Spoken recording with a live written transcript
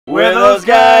We're those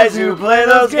guys who play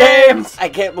those games. I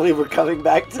can't believe we're coming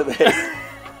back to this.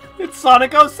 It's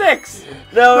Sonic 06.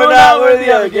 No, we're not. We're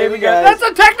the other gaming guys. That's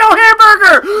a Techno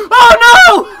Hamburger.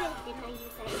 Oh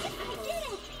no!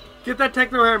 Get that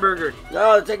Techno Hamburger.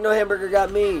 No, the Techno Hamburger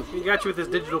got me. He got you with his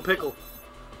digital pickle.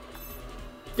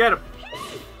 Get him.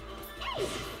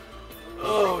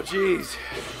 Oh, jeez.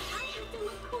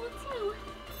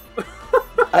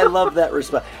 I love that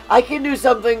response. I can do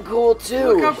something cool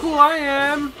too. Look how cool I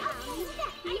am.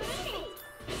 You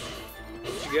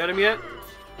got him yet?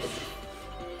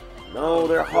 No,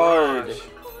 they're hard.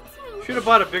 Should have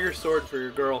bought a bigger sword for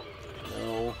your girl.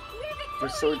 No. Her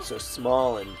sword's so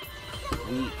small and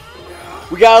weak.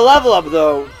 We got a level up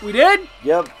though. We did?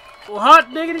 Yep. Well,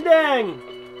 hot diggity dang.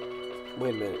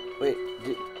 Wait a minute. Wait,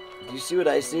 do you see what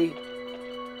I see?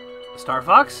 Star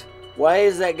Fox? Why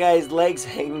is that guy's legs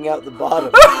hanging out the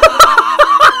bottom?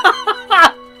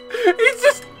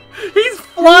 He's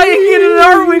flying in an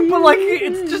R-wing, but like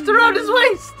it's just around his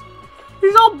waist.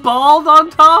 He's all bald on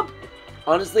top.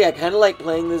 Honestly, I kind of like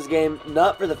playing this game,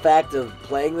 not for the fact of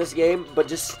playing this game, but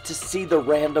just to see the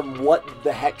random what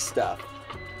the heck stuff.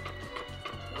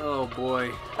 Oh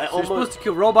boy. So you're supposed to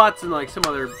kill robots and like some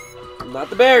other... Not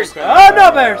the bears! Okay. Oh,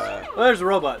 no bears! Well, there's a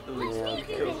robot, at least. Yeah,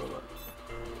 okay. Kill a robot.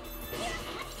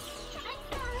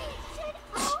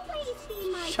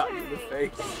 Shot in the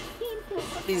face.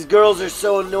 These girls are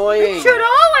so annoying. It should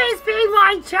always be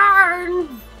my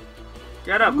turn!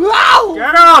 Get him! Wow!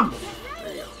 Get him!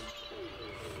 There you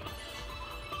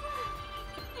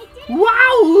go.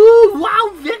 Wow!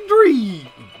 Wow,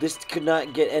 victory! This could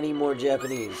not get any more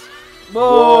Japanese.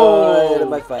 Whoa! What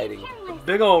am I fighting?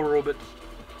 Big ol' robot.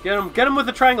 Get him with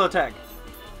the triangle attack.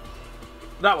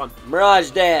 That one. Mirage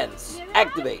Dance.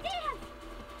 Activate.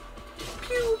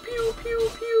 Pew, pew, pew,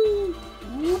 pew.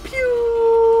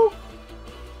 Pew.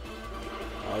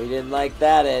 Oh, you didn't like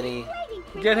that, Eddie.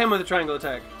 Get him with the triangle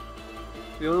attack.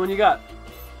 The only one you got.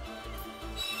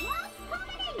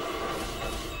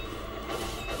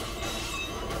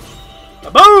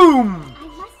 A boom!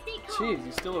 Jeez,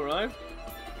 he's still alive?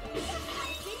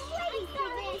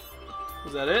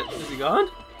 Is that it? Is he gone?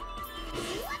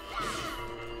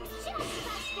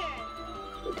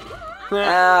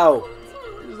 Ow!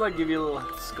 Just like give you a little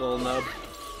skull nub.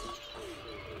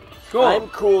 Cool. I'm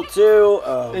cool too.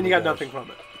 Oh, and you got nothing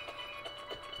from it.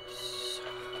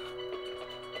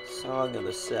 Song of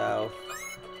the South.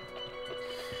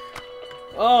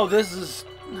 Oh, this is...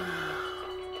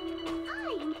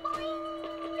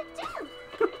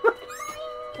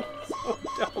 so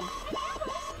dumb.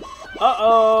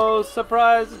 Uh-oh,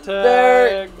 surprise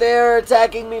attack. They're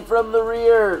attacking me from the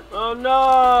rear. Oh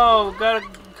no, gotta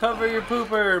cover your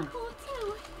pooper.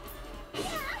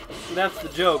 That's the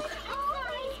joke.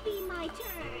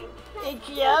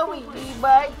 It's always be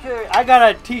my turn. I got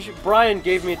a t-shirt. Brian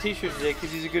gave me a t-shirt today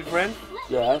because he's a good friend.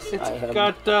 Yes, It's I have.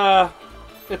 got,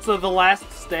 it's a The Last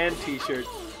Stand t-shirt.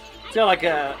 It's got like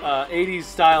a 80s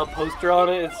style poster on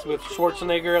it. It's with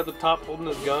Schwarzenegger at the top holding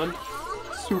his gun.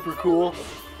 Super cool.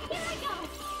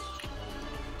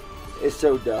 It's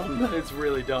so dumb. It's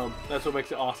really dumb. That's what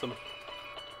makes it awesome.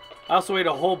 I also ate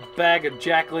a whole bag of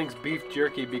Jack Link's beef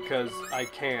jerky because I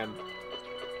can.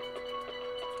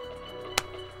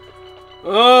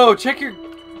 Oh, check your...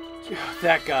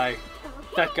 That guy.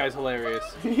 That guy's hilarious.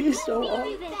 He's so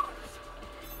awesome.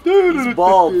 He's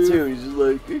bald too. He's just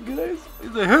like, hey guys.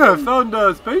 He's like, hey, I found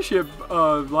a spaceship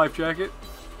life jacket.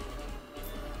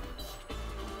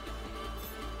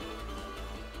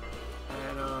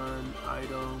 Add-on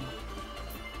item.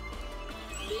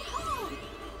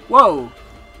 Whoa!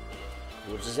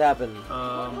 What just happened?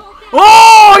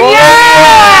 Oh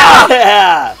yeah!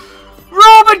 Yeah!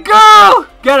 Robot girl!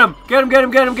 Get him! Get him! Get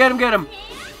him! Get him! Get him! Get him!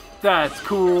 That's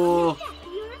cool.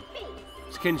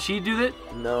 Can she do that?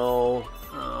 No.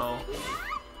 Oh.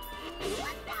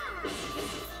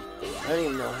 I don't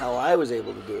even know how I was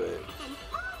able to do it.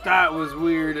 That was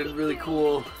weird and really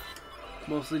cool.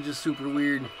 Mostly just super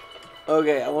weird.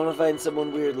 Okay, I want to find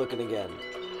someone weird looking again.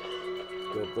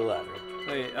 Go up the ladder.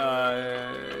 Hey,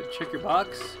 check your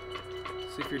box.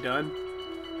 See if you're done.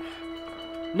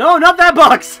 No, not that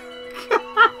box!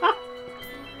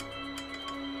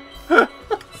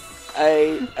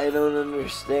 I don't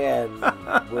understand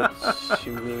what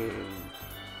you mean.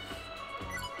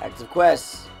 Active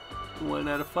quests. 1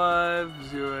 out of 5,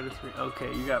 0 out of 3.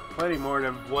 Okay, you got plenty more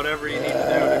than whatever you need to do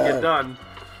to get done.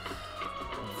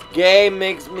 This game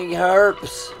makes me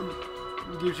herps.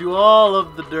 Gives you all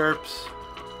of the derps.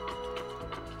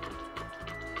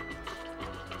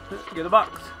 Get a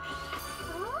box.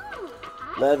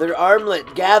 Leather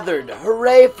armlet gathered.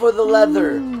 Hooray for the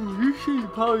leather. She's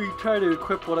probably trying to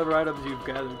equip whatever items you've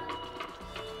gathered.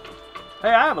 Hey,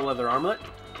 I have a leather armlet.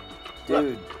 Dude,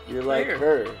 look, you're like here.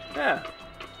 her. Yeah.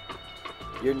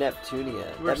 You're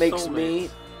Neptunia. We're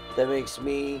That makes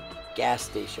me gas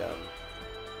station.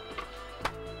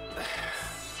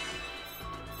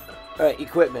 Alright,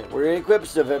 equipment. We're gonna equip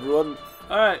stuff, everyone.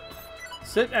 Alright.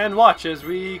 Sit and watch as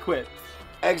we quit.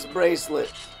 X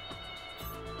bracelet.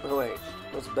 Oh wait,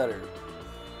 what's better?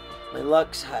 My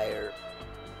luck's higher,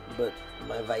 but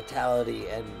my vitality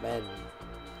and men.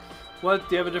 What?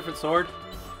 Do you have a different sword?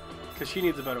 Because she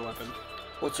needs a better weapon.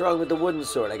 What's wrong with the wooden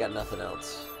sword? I got nothing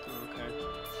else. Okay.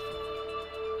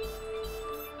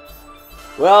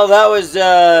 Well, that was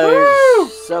Woo!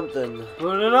 something.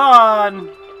 Put it on!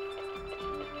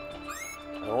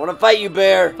 I don't want to fight you,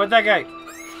 bear. Fight that guy!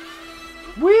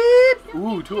 Whip!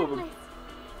 Ooh, 2 of them.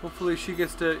 Hopefully she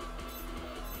gets to...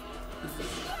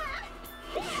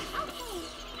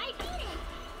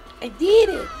 I did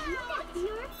it.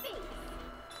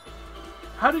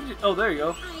 How did you... Oh, there you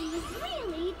go.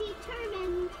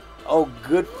 Oh,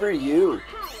 good for you.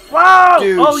 Wow!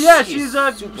 Dude, oh, yeah, she's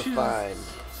super she's fine.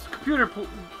 Computer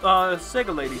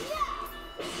Sega lady.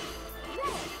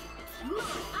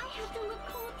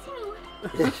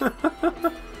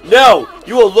 No,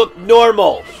 you will look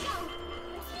normal.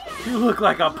 You look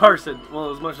like a person. Well,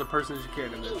 as much a person as you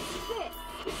can in this.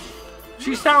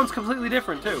 She sounds completely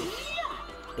different, too.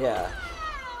 Yeah.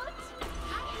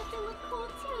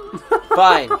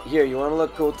 Fine. Here, you want to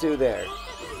look cool too there.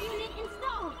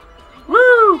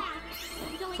 Woo!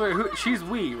 So wait, she's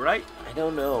Wii, right? I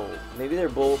don't know. Maybe they're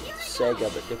both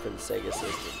Sega, but different Sega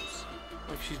systems.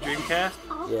 Like she's Dreamcast?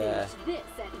 Yeah.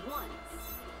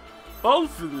 I'll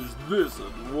finish this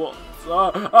at once.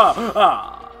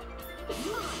 Ah.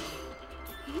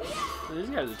 These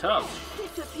guys are tough.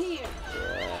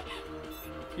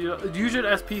 Yeah. Use your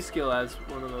SP skill as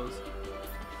one of those.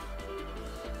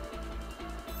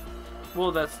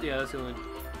 Well, that's the only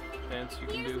dance you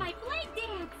can do.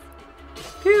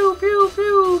 Pew, pew,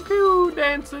 pew, pew,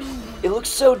 dancing. It looks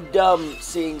so dumb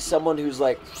seeing someone who's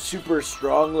like super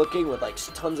strong looking with like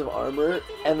tons of armor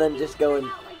and then just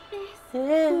going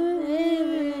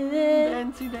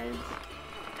Dancey dance.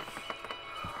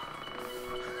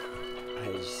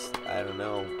 I don't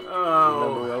know. Oh.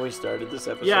 Remember when we started this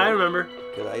episode? Yeah, I remember.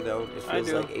 Because I don't. It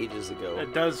feels like ages ago.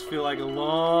 It does feel like a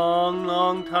long,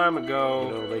 long time ago. You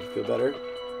know what'll make you feel better?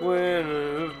 When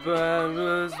the band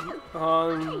was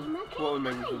on. What would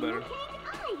make me feel better?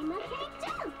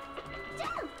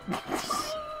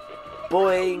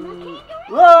 Boing!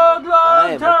 Long, long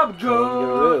I'm time a ago,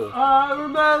 kangaroo. I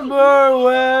remember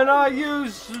when I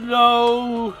used to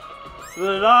know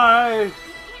that I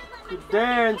could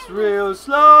dance real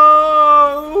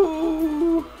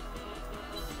slow.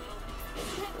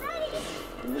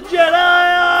 The Jedi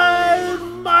I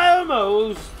admire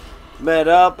most. Met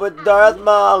up with Darth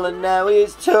Maul and now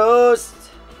he's toast.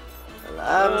 And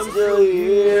I'm still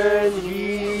here and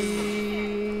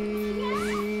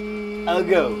I'll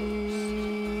go.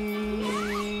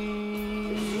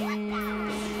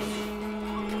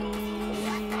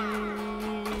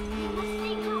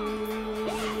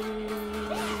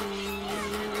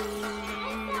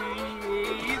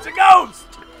 He's a ghost!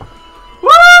 Woo!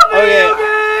 Video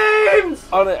games!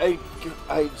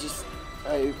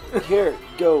 Here,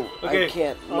 go. Okay, I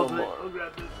can't no more. I'll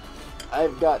grab this.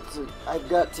 I've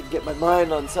got to get my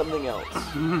mind on something else.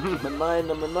 My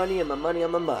mind on my money and my money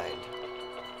on my mind.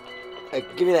 Hey,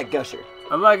 give me that gusher.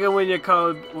 I like it when you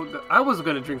call. I was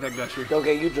gonna drink that gusher.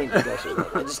 Okay, you drink the gusher. Then.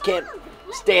 I just can't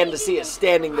stand to see it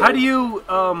standing there. How do you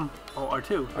Oh,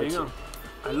 R2. There you R2. go.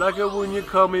 I like it when you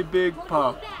call me Big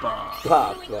Papa.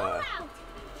 Papa.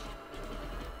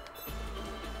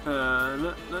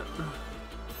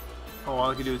 Oh,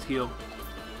 all I can do is heal.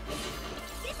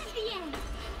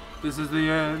 This is the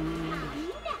end.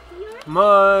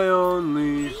 My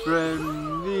only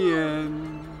friend, the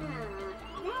end.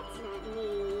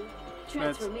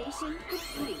 Transformation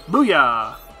complete.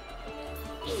 Booyah!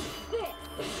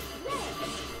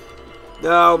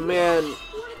 Oh man.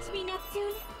 Watch me,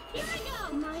 Neptune. Here I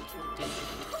go. My turn.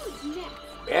 Who's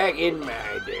next? Back in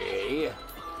my day,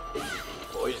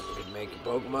 poison could make a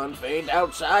Pokemon faint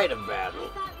outside of battle.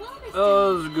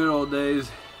 Oh, those are good old days.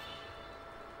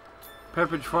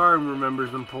 Pepperidge Farm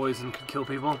remembers when poison could kill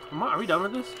people. Are we done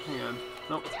with this? Hang on.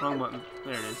 Nope, wrong button.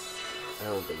 There it is. I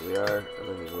don't think we are. I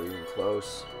don't think we're even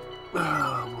close.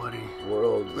 Oh, Woody.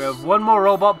 Worlds. We have one more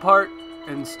robot part,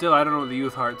 and still I don't know what the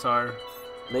youth hearts are.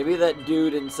 Maybe that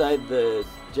dude inside the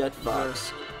Jet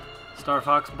Fox. Star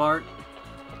Fox Bart.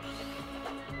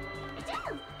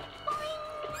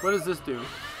 What does this do?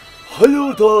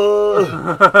 Hayota!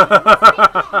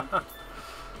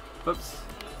 Whoops.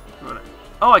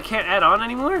 Oh, I can't add on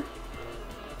anymore?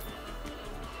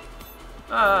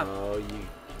 Oh, you.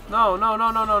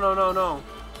 No.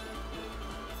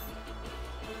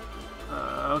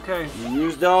 Okay. You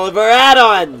used all of our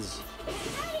add-ons.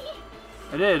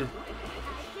 I did. I've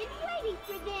been waiting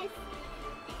for this.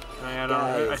 Can I add on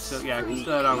her? I still, yeah, I can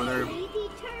still add on with her. Be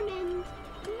determined.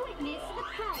 Witness the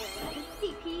power of the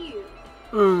CPU.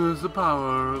 There's the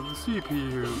power of the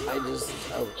CPU. I just.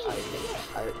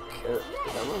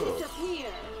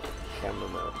 Disappear.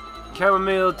 Chamomile.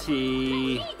 Chamomile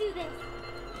tea. Let me do this.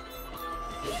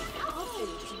 I'll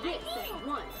finish this at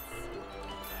once.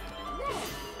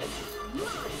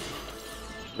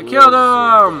 I killed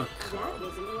him! That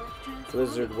isn't worth transferring.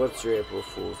 Blizzard, what's your April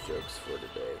Fool's jokes for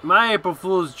today? My April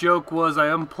Fool's joke was I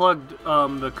unplugged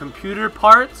the computer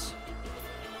parts,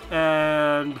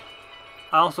 and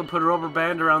I also put a rubber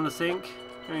band around the sink.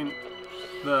 I mean,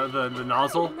 the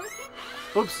nozzle.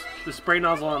 Oops, the spray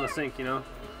nozzle on the sink, you know.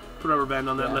 Put a rubber band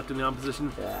on that and left in the on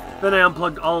position. Yeah. Then I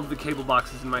unplugged all of the cable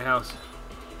boxes in my house.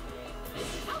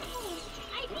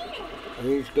 And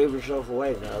you just gave yourself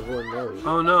away, now everyone knows.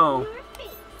 Oh no.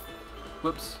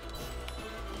 Whoops.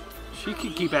 She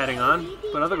could keep adding on,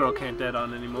 but other girl can't add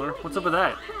on anymore. What's up with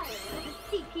that?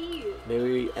 CPU.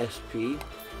 Maybe SP?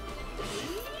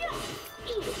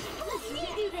 Let me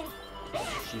do this.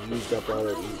 She used up all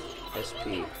her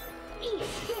SP. Eat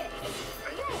this.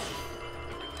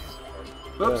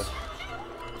 Whoops.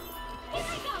 Here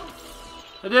I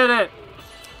go. I did it!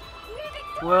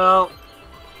 Well,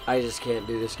 I just can't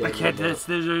do this game. I can't. no more.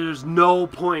 There's no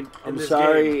point in I'm this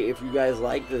sorry game. if you guys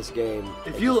like this game.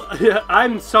 If you,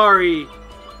 I'm sorry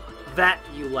that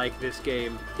you like this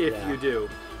game. If Yeah. you do,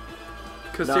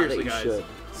 because Not that seriously, you guys, should.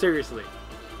 seriously,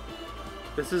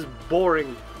 this is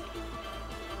boring.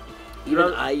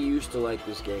 Even I used to like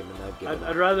this game, and I've given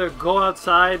I'd rather go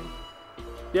outside.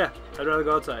 Yeah, I'd rather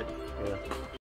go outside. up. Yeah.